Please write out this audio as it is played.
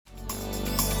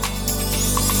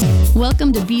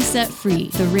Welcome to Be Set Free,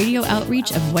 the radio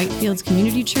outreach of Whitefields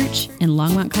Community Church in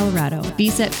Longmont, Colorado. Be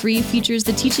Set Free features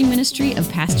the teaching ministry of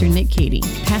Pastor Nick Cady.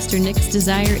 Pastor Nick's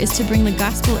desire is to bring the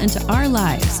gospel into our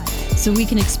lives so we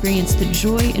can experience the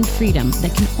joy and freedom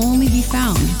that can only be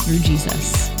found through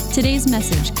Jesus. Today's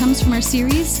message comes from our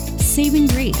series, Saving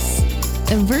Grace,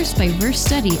 a verse-by-verse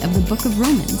study of the book of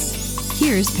Romans.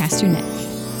 Here's Pastor Nick.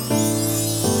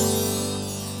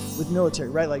 With military,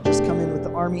 right? Like just come in with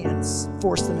the army and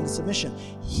force them into submission.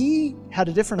 He had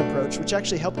a different approach, which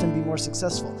actually helped him be more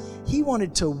successful. He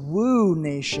wanted to woo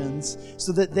nations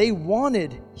so that they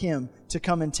wanted him to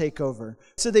come and take over.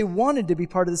 So they wanted to be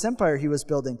part of this empire he was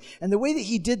building. And the way that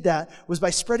he did that was by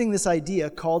spreading this idea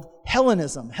called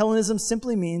Hellenism. Hellenism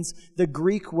simply means the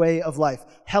Greek way of life.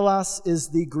 Hellas is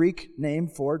the Greek name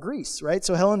for Greece, right?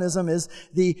 So Hellenism is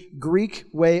the Greek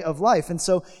way of life. And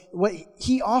so what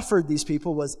he offered these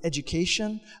people was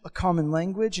education, a common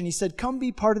language, and he said, come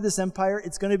be part of this empire.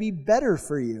 It's going to be better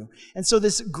for you. And so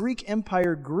this Greek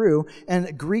empire grew,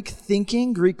 and Greek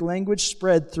thinking, Greek language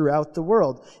spread throughout the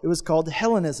world. It was called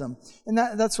Hellenism. And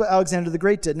that's what Alexander the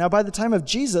Great did. Now, by the time of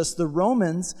Jesus, the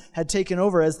Romans had taken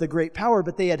over as the great power,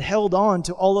 but they had held on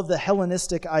to all of the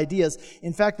Hellenistic ideas.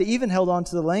 In fact, they even held on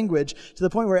to the language to the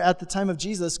point where at the time of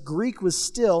Jesus, Greek was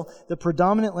still the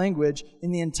predominant language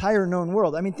in the entire known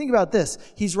world. I mean, think about this.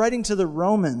 He's writing to the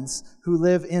Romans who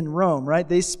live in Rome, right?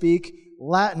 They speak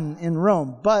Latin in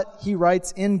Rome, but he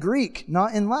writes in Greek,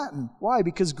 not in Latin. Why?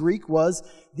 Because Greek was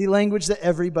the language that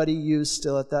everybody used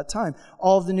still at that time.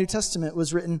 All of the New Testament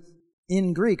was written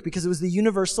in Greek because it was the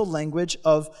universal language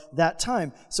of that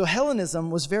time. So Hellenism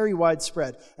was very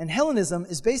widespread. And Hellenism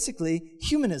is basically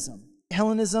humanism.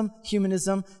 Hellenism,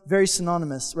 humanism, very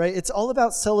synonymous, right? It's all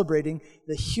about celebrating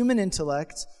the human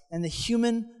intellect and the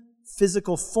human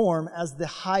physical form as the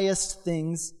highest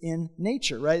things in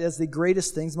nature, right? As the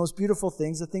greatest things, most beautiful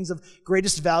things, the things of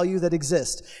greatest value that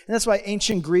exist. And that's why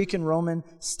ancient Greek and Roman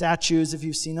statues, if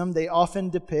you've seen them, they often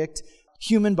depict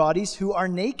human bodies who are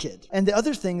naked. And the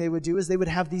other thing they would do is they would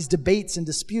have these debates and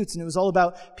disputes, and it was all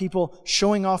about people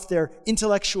showing off their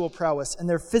intellectual prowess and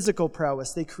their physical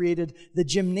prowess. They created the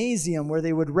gymnasium where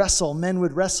they would wrestle. Men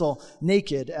would wrestle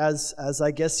naked, as I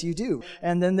guess you do.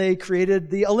 And then they created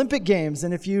the Olympic Games.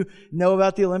 And if you know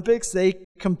about the Olympics, they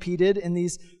competed in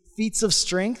these feats of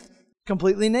strength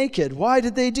completely naked. Why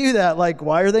did they do that? Like,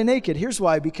 why are they naked? Here's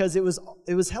why. Because it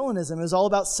was Hellenism. It was all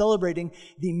about celebrating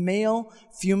the male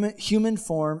human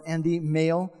form and the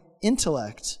male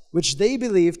intellect, which they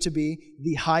believed to be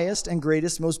the highest and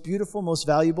greatest, most beautiful, most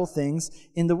valuable things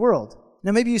in the world.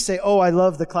 Now, maybe you say, oh, I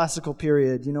love the classical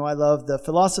period. You know, I love the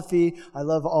philosophy. I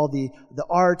love all the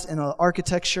art and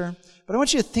architecture. But I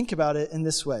want you to think about it in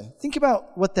this way. Think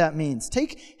about what that means.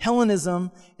 Take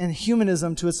Hellenism and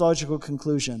humanism to its logical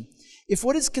conclusion. If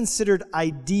what is considered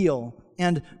ideal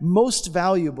and most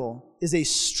valuable is a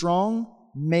strong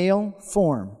male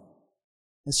form,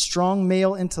 a strong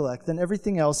male intellect, then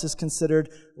everything else is considered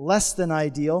less than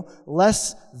ideal,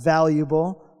 less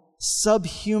valuable,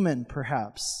 subhuman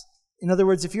perhaps. In other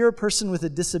words, if you're a person with a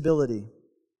disability,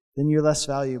 then you're less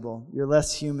valuable, you're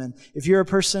less human. If you're a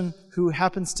person who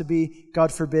happens to be,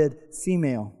 God forbid,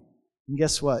 female, and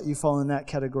guess what? You fall in that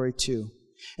category too.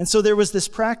 And so there was this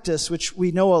practice, which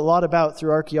we know a lot about through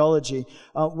archaeology,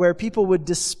 where people would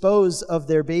dispose of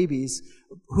their babies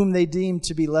whom they deemed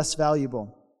to be less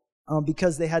valuable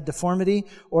because they had deformity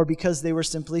or because they were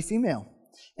simply female.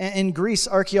 And in Greece,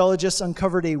 archaeologists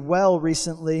uncovered a well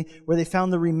recently where they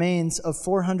found the remains of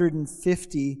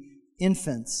 450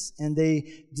 infants, and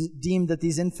they deemed that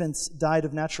these infants died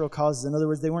of natural causes. In other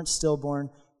words, they weren't stillborn,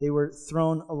 they were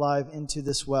thrown alive into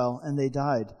this well, and they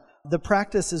died. The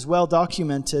practice is well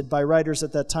documented by writers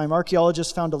at that time.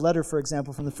 Archaeologists found a letter, for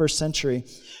example, from the 1st century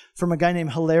from a guy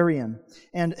named Hilarion.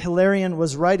 And Hilarion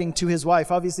was writing to his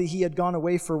wife. Obviously, he had gone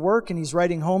away for work, and he's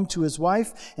writing home to his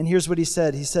wife. And here's what he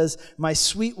said. He says, "My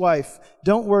sweet wife,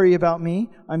 don't worry about me.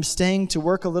 I'm staying to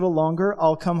work a little longer.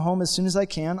 I'll come home as soon as I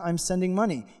can. I'm sending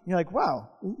money." And you're like, wow,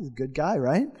 he's a good guy,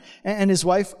 right? And his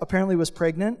wife apparently was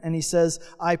pregnant. And he says,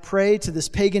 "I pray to this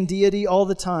pagan deity all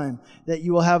the time that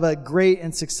you will have a great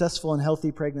and successful and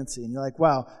healthy pregnancy." And you're like,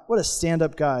 wow, what a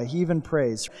stand-up guy. He even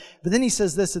prays. But then he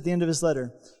says this at the end of his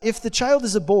letter. "If the child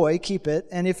is a boy, keep it,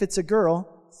 and if it's a girl,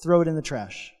 throw it in the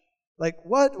trash." Like,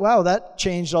 what? Wow, that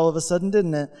changed all of a sudden,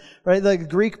 didn't it? Right? The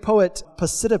Greek poet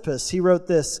Posidippus, he wrote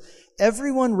this,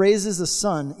 "Everyone raises a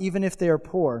son, even if they are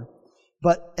poor,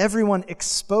 but everyone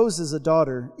exposes a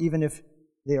daughter, even if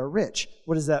they are rich."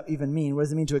 What does that even mean? What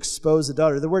does it mean to expose a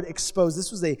daughter? The word expose,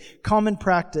 this was a common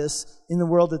practice in the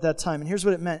world at that time. And here's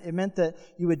what it meant. It meant that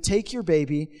you would take your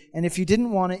baby, and if you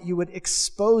didn't want it, you would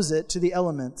expose it to the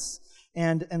elements.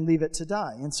 and leave it to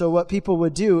die. And so what people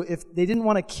would do, if they didn't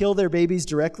want to kill their babies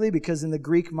directly, because in the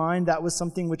Greek mind that was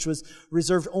something which was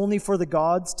reserved only for the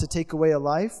gods to take away a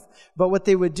life, but what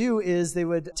they would do is they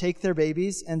would take their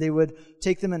babies and they would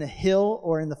take them in a hill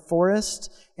or in the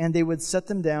forest, and they would set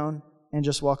them down and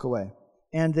just walk away.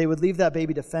 And they would leave that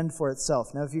baby to fend for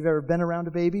itself. Now, if you've ever been around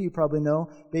a baby, you probably know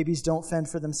babies don't fend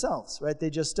for themselves, right? They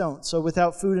just don't. So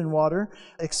without food and water,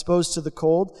 exposed to the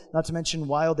cold, not to mention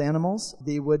wild animals,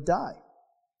 they would die.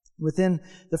 Within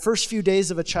the first few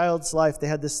days of a child's life, they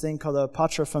had this thing called a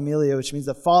paterfamilia, which means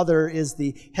the father is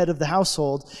the head of the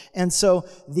household. And so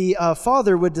the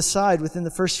father would decide within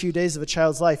the first few days of a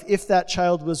child's life if that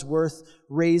child was worth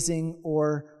raising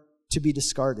or to be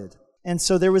discarded. And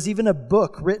so there was even a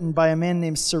book written by a man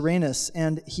named Cyrenus,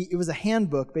 and it was a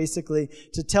handbook, basically,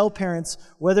 to tell parents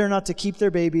whether or not to keep their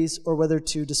babies or whether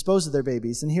to dispose of their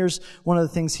babies. And here's one of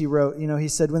the things he wrote. He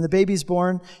said, when the baby's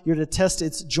born, you're to test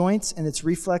its joints and its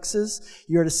reflexes.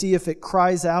 You're to see if it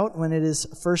cries out when it is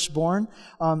first born.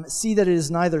 See that it is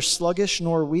neither sluggish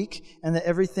nor weak, and that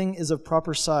everything is of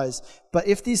proper size. But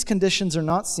if these conditions are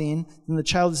not seen, then the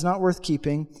child is not worth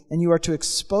keeping, and you are to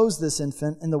expose this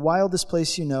infant in the wildest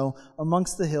place you know,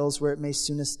 amongst the hills where it may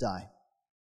soonest die.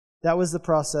 That was the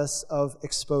process of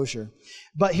exposure.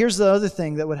 But here's the other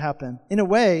thing that would happen. In a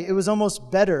way, it was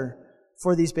almost better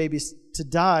for these babies to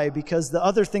die, because the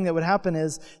other thing that would happen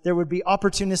is there would be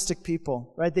opportunistic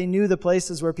people, right? They knew the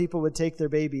places where people would take their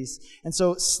babies. And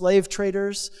so slave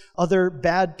traders, other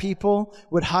bad people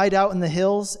would hide out in the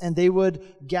hills, and they would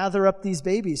gather up these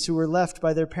babies who were left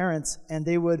by their parents, and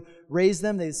they would raise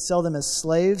them. They'd sell them as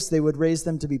slaves. They would raise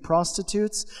them to be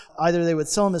prostitutes. Either they would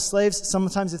sell them as slaves.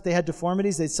 Sometimes if they had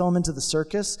deformities, they'd sell them into the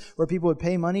circus, where people would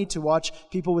pay money to watch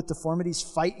people with deformities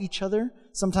fight each other,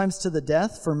 sometimes to the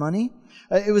death for money.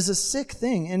 It was a sick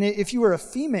thing. And if you were a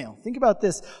female, think about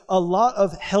this. A lot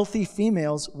of healthy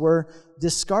females were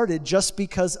discarded just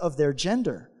because of their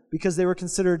gender, because they were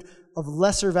considered of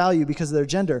lesser value because of their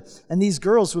gender. And these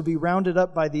girls would be rounded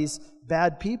up by these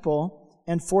bad people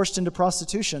and forced into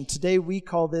prostitution. Today we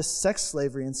call this sex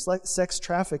slavery and sex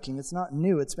trafficking. It's not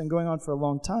new. It's been going on for a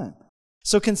long time.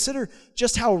 So consider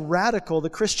just how radical the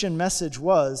Christian message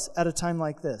was at a time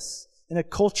like this, in a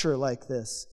culture like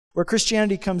this, where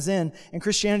Christianity comes in and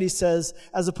Christianity says,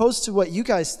 as opposed to what you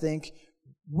guys think,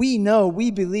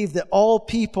 we believe that all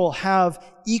people have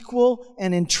equal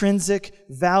and intrinsic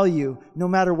value, no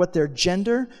matter what their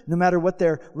gender, no matter what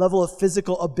their level of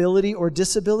physical ability or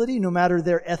disability, no matter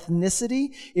their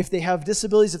ethnicity, if they have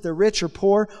disabilities, if they're rich or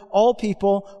poor, all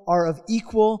people are of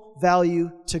equal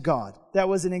value to God. That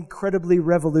was an incredibly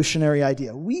revolutionary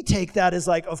idea. We take that as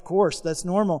like, of course, that's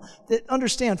normal.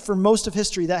 Understand, for most of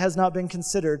history, that has not been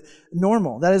considered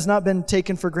normal. That has not been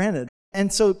taken for granted.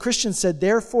 And so Christians said,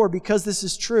 therefore, because this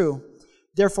is true,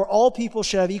 therefore all people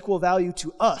should have equal value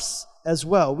to us as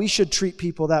well. We should treat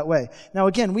people that way. Now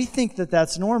again, we think that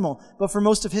that's normal, but for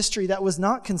most of history, that was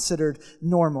not considered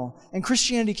normal. And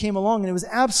Christianity came along and it was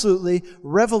absolutely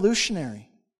revolutionary.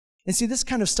 And see, this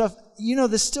kind of stuff,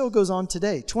 this still goes on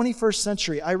today. 21st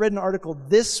century. I read an article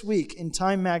this week in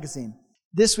Time Magazine.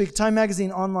 This week, Time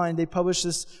Magazine online, they published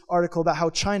this article about how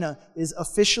China is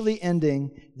officially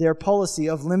ending their policy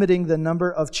of limiting the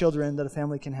number of children that a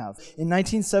family can have. In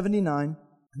 1979,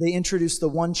 they introduced the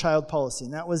one-child policy,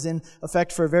 and that was in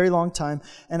effect for a very long time.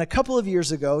 And a couple of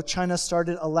years ago, China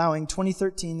started allowing,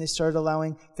 2013, they started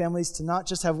allowing families to not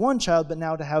just have one child, but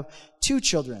now to have 2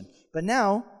 children. But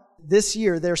now, this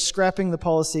year, they're scrapping the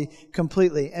policy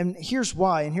completely. And here's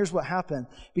why, and here's what happened.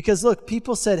 Because look,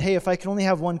 people said, hey, if I can only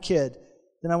have one kid,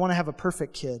 then I want to have a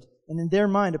perfect kid. And in their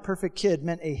mind, a perfect kid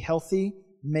meant a healthy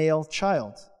male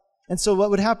child. And so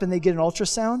what would happen? They'd get an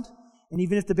ultrasound, and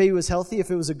even if the baby was healthy, if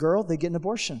it was a girl, they'd get an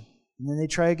abortion. And then they'd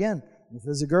try again. And if it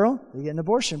was a girl, they get an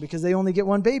abortion because they only get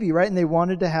one baby, right? And they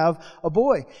wanted to have a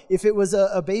boy. If it was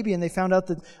a baby and they found out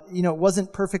that, it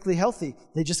wasn't perfectly healthy,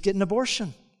 they just get an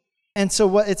abortion. And so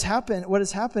what has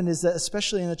happened is that,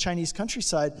 especially in the Chinese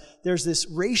countryside, there's this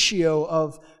ratio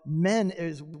of men,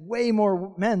 is way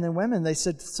more men than women. They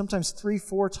said sometimes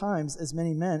 3-4 times as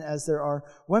many men as there are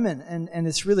women, and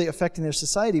it's really affecting their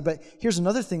society. But here's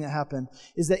another thing that happened,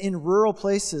 is that in rural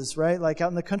places, right, like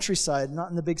out in the countryside, not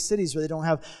in the big cities where they don't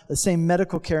have the same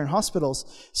medical care in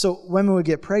hospitals, so women would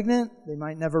get pregnant, they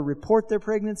might never report their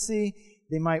pregnancy,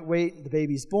 they might wait, the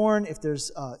baby's born. If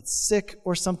there's sick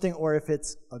or something, or if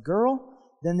it's a girl,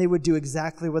 then they would do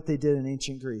exactly what they did in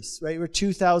ancient Greece, right? We're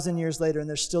 2,000 years later, and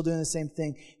they're still doing the same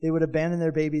thing. They would abandon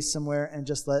their babies somewhere and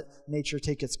just let nature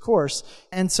take its course.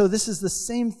 And so this is the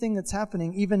same thing that's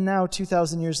happening even now,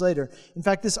 2,000 years later. In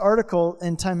fact, this article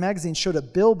in Time Magazine showed a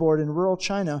billboard in rural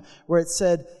China where it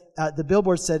said, the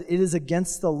billboard said, "It is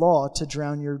against the law to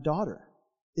drown your daughter."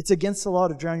 It's against the law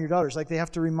to drown your daughters. Like, they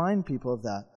have to remind people of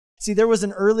that. See, there was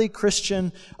an early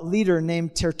Christian leader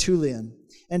named Tertullian.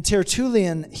 And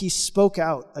Tertullian, he spoke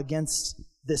out against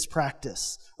this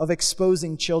practice of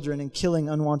exposing children and killing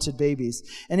unwanted babies.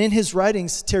 And in his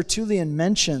writings, Tertullian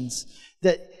mentions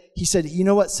that he said, you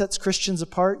know what sets Christians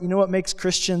apart? You know what makes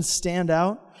Christians stand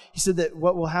out? He said that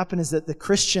what will happen is that the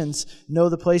Christians know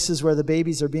the places where the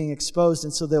babies are being exposed,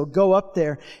 and so they'll go up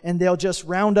there and they'll just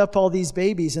round up all these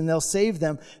babies and they'll save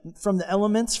them from the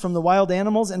elements, from the wild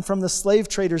animals, and from the slave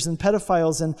traders and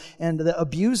pedophiles and the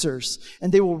abusers.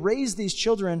 And they will raise these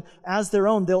children as their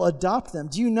own. They'll adopt them.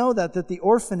 Do you know that the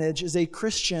orphanage is a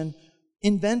Christian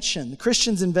invention? The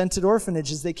Christians invented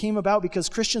orphanages. They came about because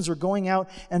Christians were going out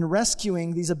and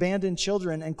rescuing these abandoned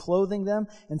children and clothing them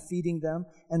and feeding them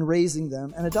and raising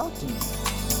them and adopting them.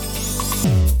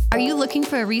 Are you looking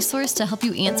for a resource to help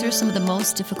you answer some of the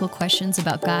most difficult questions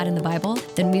about God in the Bible?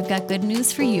 Then we've got good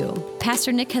news for you.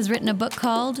 Pastor Nick has written a book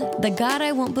called The God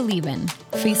I Won't Believe In,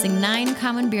 Facing 9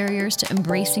 Common Barriers to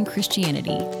Embracing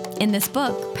Christianity. In this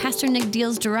book, Pastor Nick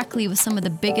deals directly with some of the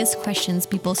biggest questions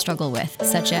people struggle with,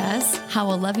 such as how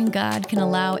a loving God can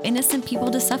allow innocent people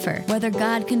to suffer, whether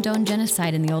God condoned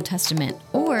genocide in the Old Testament,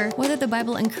 or whether the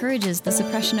Bible encourages the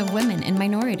suppression of women and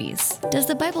minorities. Does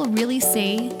the Bible really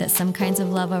say that some kinds of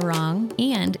love are wrong?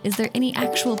 And is there any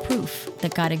actual proof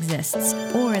that God exists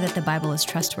or that the Bible is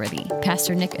trustworthy?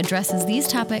 Pastor Nick addresses these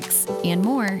topics and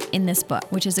more in this book,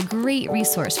 which is a great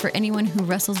resource for anyone who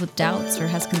wrestles with doubts or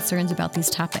has concerns about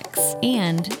these topics.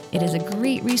 And it is a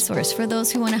great resource for those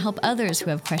who want to help others who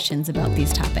have questions about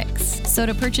these topics. So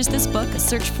to purchase this book,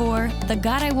 search for The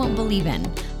God I Won't Believe In,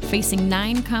 Facing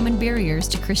 9 Common Barriers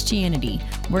to Christianity,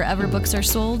 wherever books are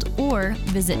sold, or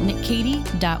visit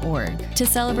nickcady.org. To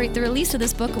celebrate the release of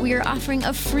this book, we are offering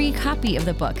a free copy of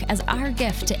the book as our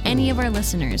gift to any of our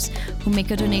listeners who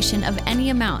make a donation of any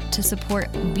amount to support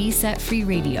Be Set Free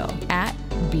Radio at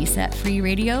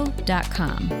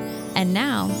besetfreeradio.com. And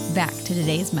now, back to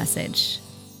today's message.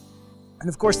 And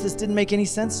of course, this didn't make any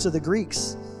sense to the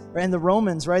Greeks. And the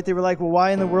Romans, right? They were like, well,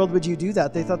 why in the world would you do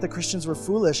that? They thought the Christians were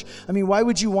foolish. I mean, why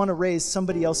would you want to raise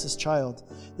somebody else's child?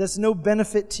 That's no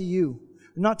benefit to you.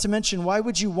 Not to mention, why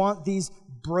would you want these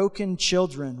broken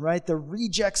children, right? The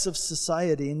rejects of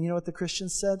society. And you know what the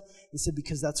Christians said? They said,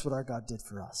 because that's what our God did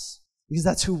for us. Because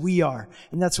that's who we are,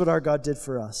 and that's what our God did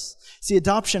for us. See,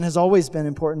 adoption has always been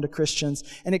important to Christians,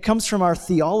 and it comes from our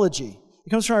theology. It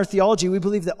comes from our theology. We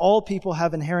believe that all people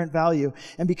have inherent value.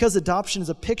 And because adoption is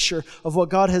a picture of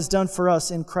what God has done for us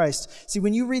in Christ. See,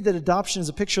 when you read that adoption is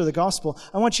a picture of the gospel,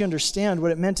 I want you to understand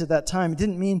what it meant at that time. It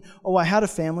didn't mean, oh, I had a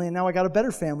family and now I got a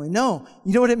better family. No.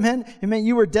 You know what it meant? It meant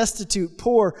you were destitute,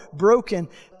 poor, broken,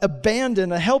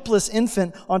 abandoned, a helpless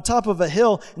infant on top of a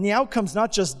hill. And the outcome's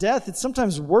not just death. It's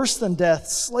sometimes worse than death.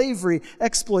 Slavery,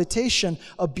 exploitation,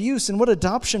 abuse. And what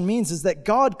adoption means is that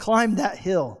God climbed that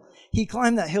hill. He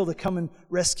climbed that hill to come and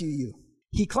rescue you.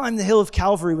 He climbed the hill of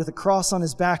Calvary with a cross on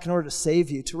his back in order to save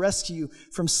you, to rescue you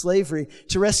from slavery,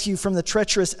 to rescue you from the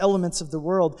treacherous elements of the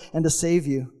world, and to save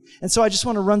you. And so I just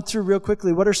want to run through real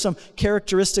quickly, what are some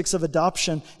characteristics of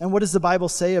adoption, and what does the Bible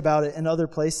say about it in other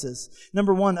places?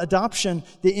 Number 1, adoption,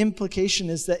 the implication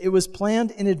is that it was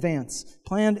planned in advance.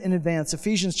 Planned in advance.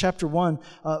 Ephesians chapter 1,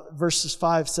 verses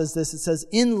 5 says this. It says,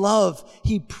 in love,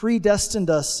 he predestined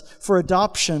us for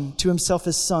adoption to himself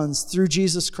as sons through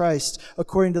Jesus Christ,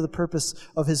 according to the purpose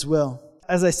of his will.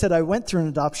 As I said, I went through an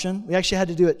adoption. We actually had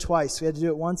to do it twice. We had to do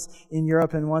it once in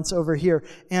Europe and once over here.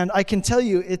 And I can tell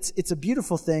you it's a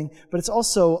beautiful thing, but it's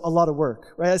also a lot of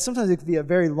work, right? Sometimes it can be a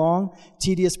very long,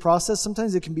 tedious process.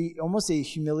 Sometimes it can be almost a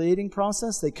humiliating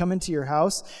process. They come into your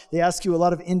house. They ask you a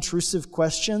lot of intrusive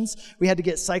questions. We had to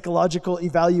get psychological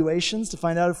evaluations to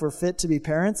find out if we're fit to be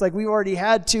parents. Like, we already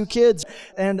had 2 kids,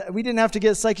 and we didn't have to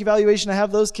get psych evaluation to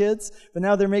have those kids, but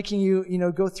now they're making you,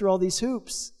 go through all these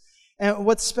hoops. And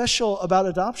what's special about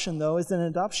adoption, though, is that in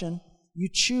adoption, you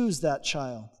choose that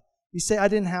child. You say, I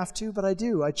didn't have to, but I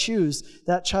do. I choose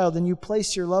that child, and you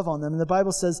place your love on them. And the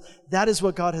Bible says that is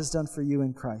what God has done for you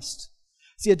in Christ.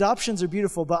 See, adoptions are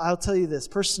beautiful, but I'll tell you this.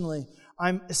 Personally,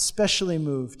 I'm especially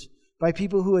moved by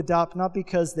people who adopt not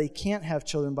because they can't have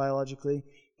children biologically,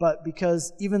 but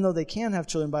because even though they can have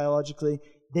children biologically,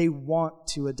 they want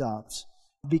to adopt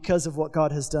because of what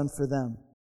God has done for them.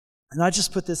 And I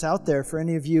just put this out there for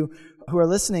any of you who are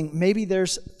listening. Maybe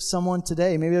there's someone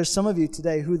today, maybe there's some of you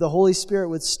today who the Holy Spirit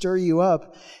would stir you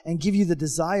up and give you the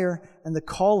desire and the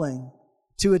calling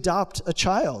to adopt a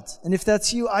child. And if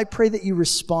that's you, I pray that you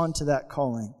respond to that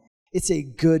calling. It's a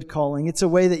good calling. It's a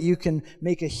way that you can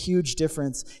make a huge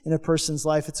difference in a person's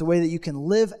life. It's a way that you can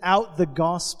live out the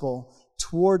gospel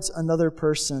towards another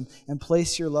person and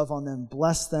place your love on them,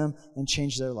 bless them, and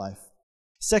change their life.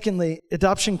 Secondly,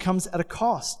 adoption comes at a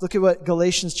cost. Look at what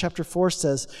Galatians chapter 4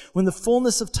 says. When the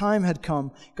fullness of time had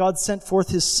come, God sent forth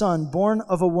his Son, born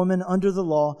of a woman under the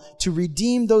law, to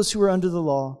redeem those who were under the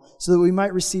law, so that we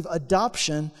might receive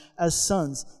adoption as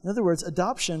sons. In other words,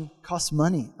 adoption costs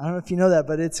money. I don't know if you know that,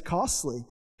 but it's costly.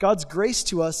 God's grace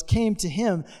to us came to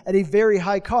him at a very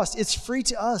high cost. It's free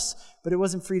to us, but it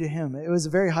wasn't free to him. It was a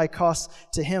very high cost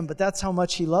to him, but that's how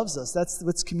much he loves us. That's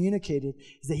what's communicated,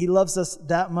 is that he loves us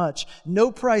that much.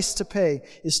 No price to pay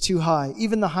is too high.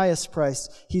 Even the highest price,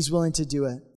 he's willing to do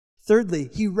it. Thirdly,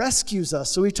 he rescues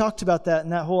us. So we talked about that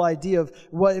and that whole idea of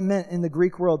what it meant in the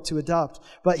Greek world to adopt.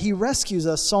 But he rescues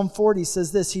us. Psalm 40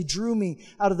 says this, he drew me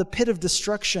out of the pit of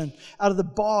destruction, out of the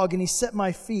bog, and he set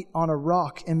my feet on a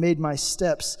rock and made my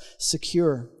steps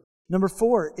secure. Number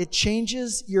 4, it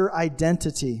changes your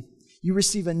identity. You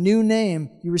receive a new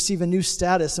name, you receive a new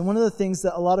status. And one of the things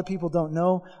that a lot of people don't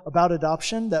know about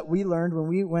adoption that we learned when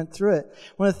we went through it,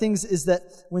 one of the things is that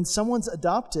when someone's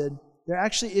adopted, they're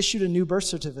actually issued a new birth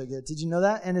certificate. Did you know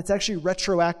that? And it's actually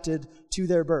retroacted to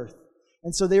their birth.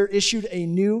 And so they're issued a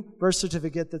new birth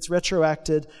certificate that's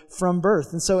retroacted from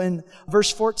birth. And so in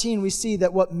verse 14, we see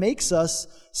that what makes us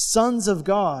sons of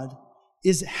God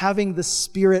is having the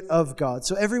Spirit of God.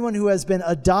 So everyone who has been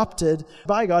adopted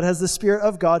by God has the Spirit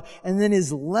of God and then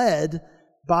is led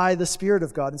by the Spirit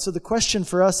of God. And so the question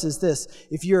for us is this: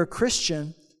 if you're a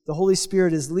Christian, the Holy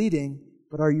Spirit is leading,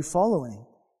 but are you following?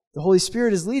 The Holy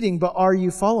Spirit is leading, but are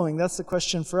you following? That's the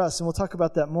question for us. And we'll talk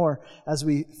about that more as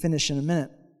we finish in a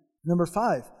minute. Number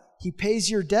 5, he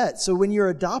pays your debt. So when you're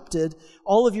adopted,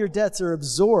 all of your debts are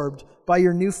absorbed by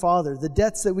your new Father. The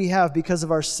debts that we have because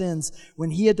of our sins,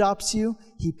 when he adopts you,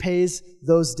 he pays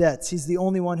those debts. He's the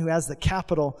only one who has the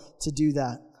capital to do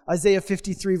that. Isaiah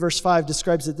 53 verse 5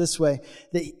 describes it this way,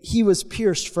 that he was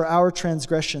pierced for our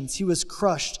transgressions. He was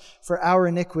crushed for our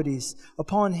iniquities.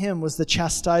 Upon him was the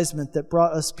chastisement that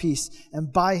brought us peace,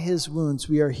 and by his wounds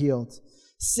we are healed.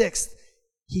 6th,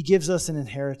 he gives us an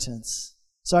inheritance.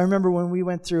 So I remember when we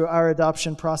went through our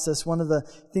adoption process, one of the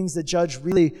things the judge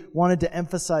really wanted to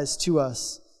emphasize to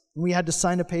us, and we had to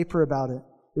sign a paper about it,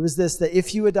 it was this, that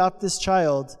if you adopt this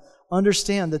child,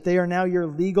 understand that they are now your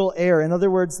legal heir. In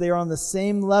other words, they are on the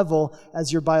same level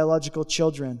as your biological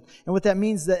children. And what that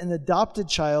means is that an adopted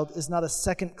child is not a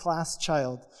second-class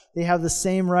child. They have the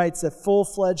same rights, a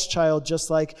full-fledged child, just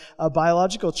like a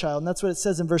biological child. And that's what it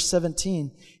says in verse 17.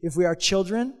 If we are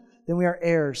children, then we are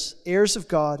heirs, heirs of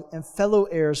God and fellow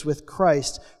heirs with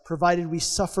Christ, provided we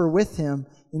suffer with him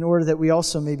in order that we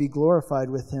also may be glorified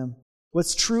with him.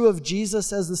 What's true of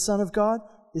Jesus as the Son of God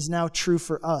is now true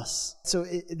for us. So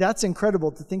that's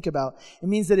incredible to think about. It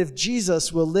means that if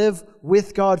Jesus will live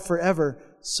with God forever,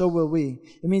 so will we.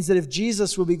 It means that if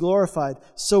Jesus will be glorified,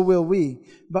 so will we.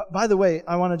 But by the way,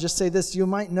 I want to just say this. You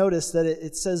might notice that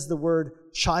it says the word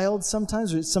child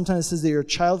sometimes, or sometimes it says that you're a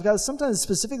child of God. Sometimes it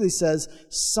specifically says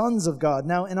sons of God.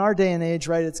 Now, in our day and age,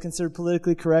 right, it's considered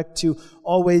politically correct to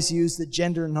always use the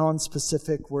gender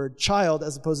non-specific word child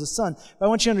as opposed to son. But I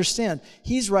want you to understand,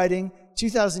 he's writing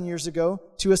 2,000 years ago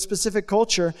to a specific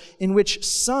culture in which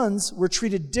sons were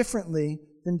treated differently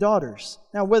than daughters.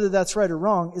 Now, whether that's right or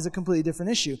wrong is a completely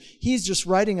different issue. He's just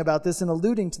writing about this and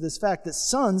alluding to this fact that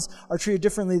sons are treated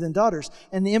differently than daughters.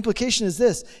 And the implication is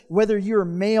this: whether you're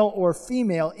male or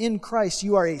female, in Christ,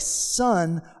 you are a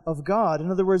son of God.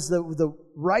 In other words, the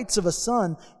rights of a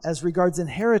son as regards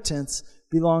inheritance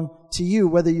belong to you,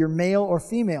 whether you're male or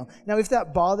female. Now, if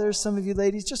that bothers some of you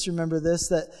ladies, just remember this,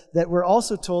 that we're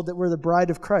also told that we're the bride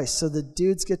of Christ. So the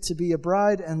dudes get to be a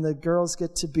bride and the girls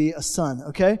get to be a son,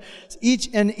 okay?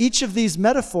 Each of these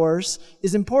metaphors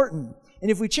is important. And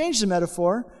if we change the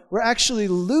metaphor, we're actually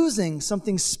losing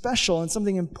something special and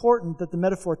something important that the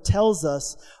metaphor tells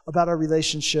us about our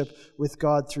relationship with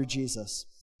God through Jesus.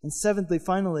 And seventhly,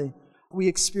 finally, we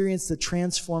experience the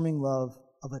transforming love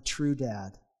of a true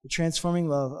dad. The transforming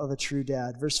love of a true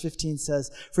dad. Verse 15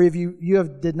 says, "For if you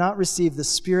did not receive the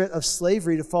spirit of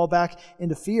slavery to fall back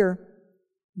into fear,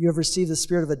 you have received the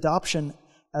spirit of adoption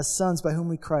as sons, by whom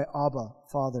we cry, Abba,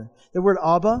 Father." The word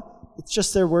Abba, it's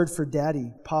just their word for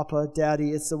daddy, papa, daddy.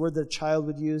 It's the word that a child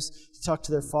would use to talk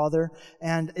to their father.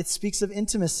 And it speaks of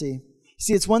intimacy.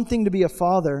 See, it's one thing to be a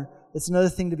father. It's another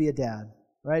thing to be a dad.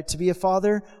 Right? To be a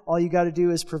father, all you got to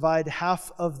do is provide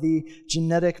half of the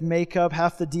genetic makeup,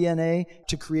 half the DNA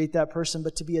to create that person.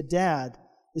 But to be a dad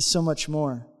is so much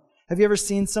more. Have you ever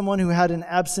seen someone who had an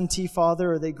absentee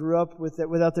father, or they grew up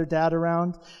without their dad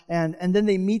around, and then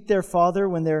they meet their father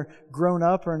when they're grown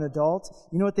up or an adult?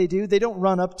 You know what they do? They don't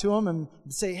run up to him and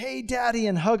say, "Hey, Daddy,"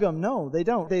 and hug him. No, they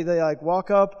don't. They like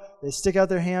walk up, they stick out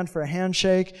their hand for a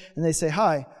handshake, and they say,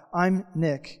 "Hi, I'm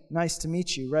Nick. Nice to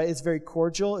meet you," right? It's very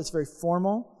cordial. It's very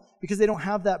formal because they don't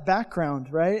have that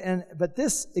background, right? But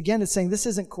this, again, is saying this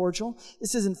isn't cordial.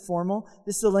 This isn't formal.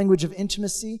 This is a language of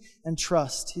intimacy and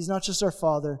trust. He's not just our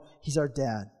father. He's our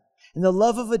dad. And the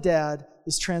love of a dad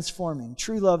is transforming.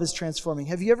 True love is transforming.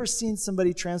 Have you ever seen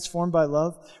somebody transformed by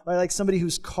love? Right? Like somebody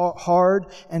who's hard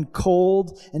and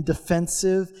cold and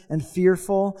defensive and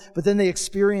fearful, but then they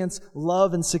experience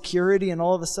love and security, and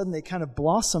all of a sudden they kind of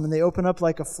blossom and they open up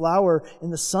like a flower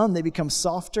in the sun. They become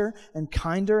softer and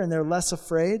kinder and they're less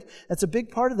afraid. That's a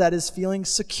big part of that, is feeling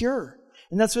secure.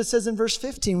 And that's what it says in verse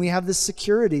 15. We have this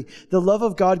security. The love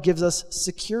of God gives us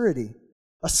security.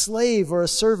 A slave or a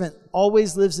servant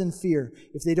always lives in fear.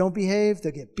 If they don't behave,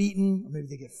 they'll get beaten, or maybe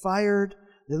they get fired,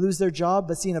 they lose their job.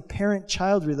 But see, in a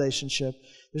parent-child relationship,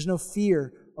 there's no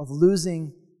fear of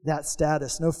losing that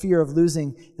status, no fear of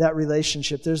losing that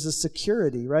relationship. There's a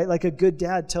security, right? Like a good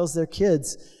dad tells their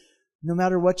kids, no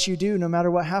matter what you do, no matter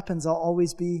what happens, I'll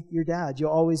always be your dad. You'll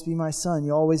always be my son.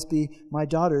 You'll always be my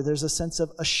daughter. There's a sense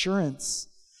of assurance.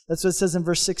 That's what it says in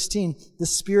verse 16. The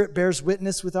Spirit bears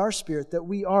witness with our spirit that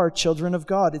we are children of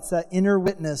God. It's that inner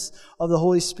witness of the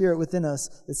Holy Spirit within us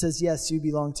that says, yes, you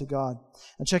belong to God.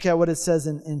 And check out what it says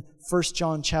in 1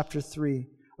 John chapter 3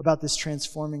 about this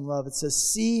transforming love. It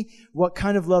says, see what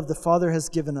kind of love the Father has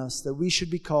given us, that we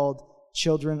should be called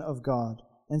children of God.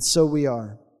 And so we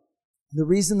are. The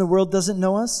reason the world doesn't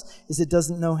know us is it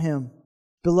doesn't know Him.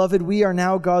 Beloved, we are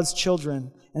now God's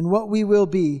children, and what we will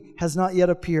be has not yet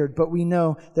appeared, but we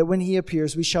know that when He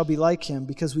appears, we shall be like Him,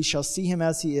 because we shall see Him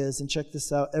as He is. And check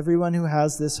this out, everyone who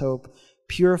has this hope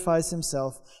purifies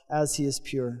himself as He is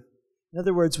pure. In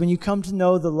other words, when you come to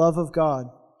know the love of God,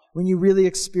 when you really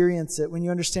experience it, when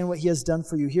you understand what He has done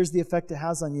for you, here's the effect it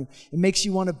has on you. It makes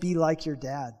you want to be like your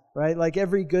dad, right? Like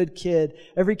every kid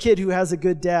who has a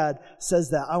good dad says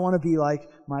that. I want to be like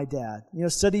my dad. You know,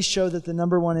 studies show that the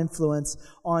number one influence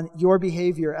on your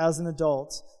behavior as an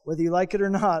adult, whether you like it or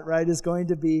not, right, is going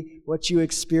to be what you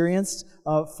experienced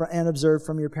and observed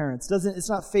from your parents. It's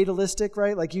not fatalistic,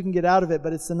 right? Like you can get out of it,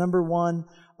 but it's the number one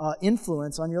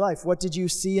influence on your life. What did you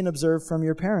see and observe from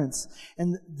your parents?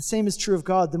 And the same is true of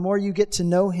God. The more you get to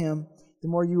know Him, the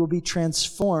more you will be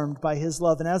transformed by His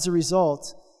love. And as a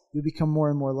result, you become more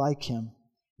and more like Him.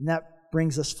 And that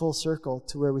brings us full circle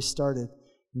to where we started.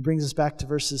 It brings us back to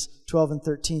verses 12 and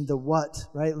 13, the what,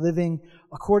 right? Living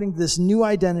according to this new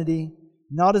identity,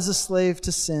 not as a slave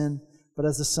to sin, but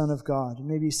as a son of God. And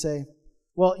maybe you say,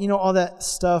 well, you know, all that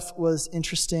stuff was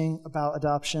interesting about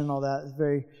adoption, all that is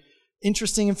very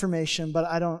interesting information, but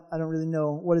I don't really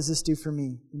know, what does this do for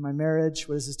me in my marriage?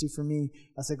 What does this do for me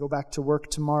as I go back to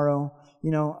work tomorrow? You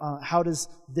know, how does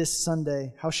this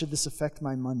Sunday, how should this affect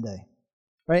my Monday?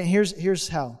 Right? Here's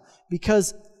how.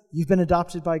 Because you've been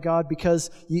adopted by God, because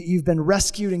you've been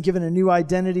rescued and given a new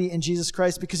identity in Jesus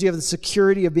Christ, because you have the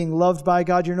security of being loved by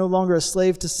God. You're no longer a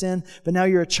slave to sin, but now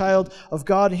you're a child of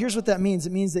God. And here's what that means.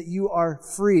 It means that you are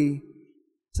free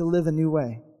to live a new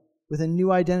way, with a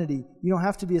new identity. You don't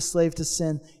have to be a slave to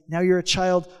sin. Now you're a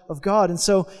child of God. And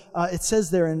so it says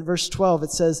there in verse 12,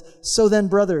 it says, so then,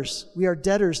 brothers, we are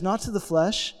debtors, not to the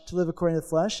flesh, to live according to the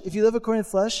flesh. If you live according to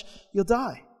the flesh, you'll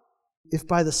die. If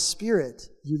by the Spirit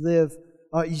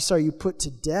you put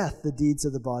to death the deeds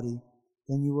of the body,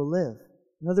 then you will live.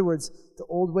 In other words, the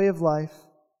old way of life,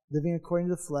 living according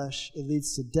to the flesh, it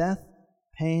leads to death,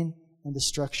 pain, and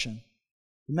destruction.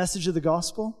 The message of the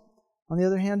gospel, on the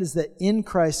other hand, is that in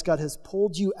Christ, God has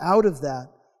pulled you out of that,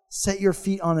 set your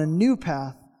feet on a new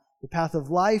path, the path of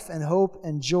life and hope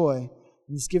and joy. And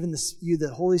He's given you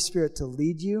the Holy Spirit to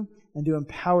lead you and to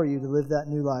empower you to live that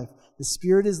new life. The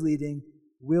Spirit is leading.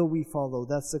 Will we follow?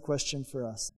 That's the question for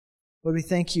us. Lord, we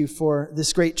thank You for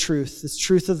this great truth, this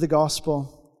truth of the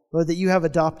gospel. Lord, that You have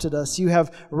adopted us. You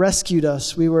have rescued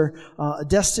us. We were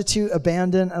destitute,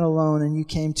 abandoned, and alone, and You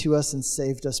came to us and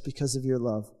saved us because of Your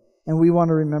love. And we want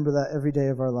to remember that every day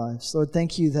of our lives. Lord,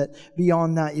 thank You that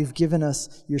beyond that, You've given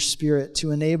us Your Spirit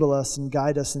to enable us and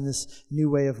guide us in this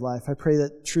new way of life. I pray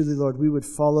that truly, Lord, we would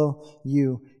follow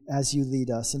You as You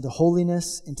lead us into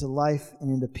holiness, into life,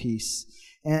 and into peace.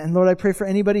 And Lord, I pray for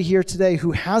anybody here today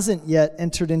who hasn't yet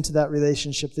entered into that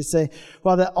relationship. They say,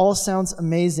 wow, that all sounds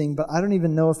amazing, but I don't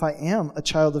even know if I am a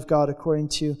child of God according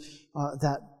to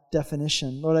that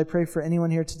definition. Lord, I pray for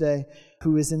anyone here today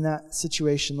who is in that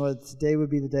situation. Lord, today would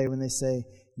be the day when they say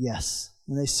yes,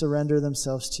 when they surrender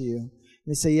themselves to You. And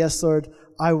they say, yes, Lord,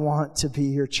 I want to be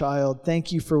your child.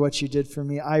 Thank you for what you did for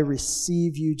me. I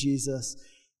receive you, Jesus,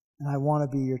 and I want to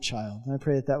be your child. And I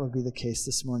pray that that would be the case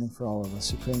this morning for all of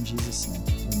us. We pray in Jesus' name.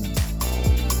 Amen.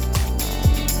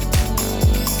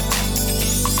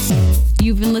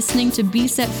 You've been listening to Be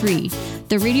Set Free,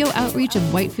 the radio outreach of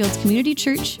Whitefields Community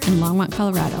Church in Longmont,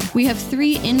 Colorado. We have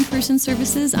 3 in-person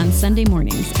services on Sunday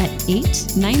mornings at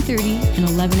 8, 9:30, and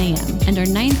 11 a.m. And our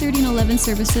 9:30 and 11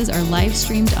 services are live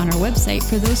streamed on our website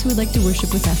for those who would like to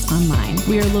worship with us online.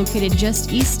 We are located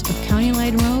just east of County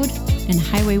Line Road and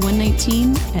Highway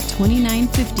 119 at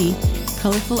 2950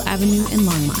 Colorful Avenue in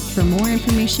Longmont. For more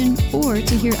information or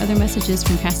to hear other messages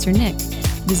from Pastor Nick,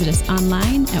 visit us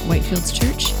online at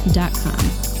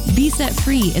whitefieldschurch.com. Be Set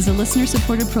Free is a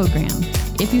listener-supported program.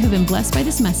 If you have been blessed by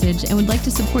this message and would like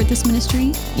to support this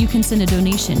ministry, you can send a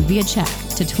donation via check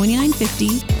to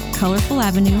 2950 Colorful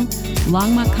Avenue,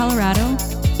 Longmont, Colorado,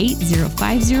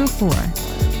 80504,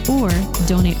 or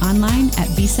donate online at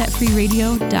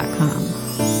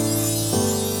besetfreeradio.com.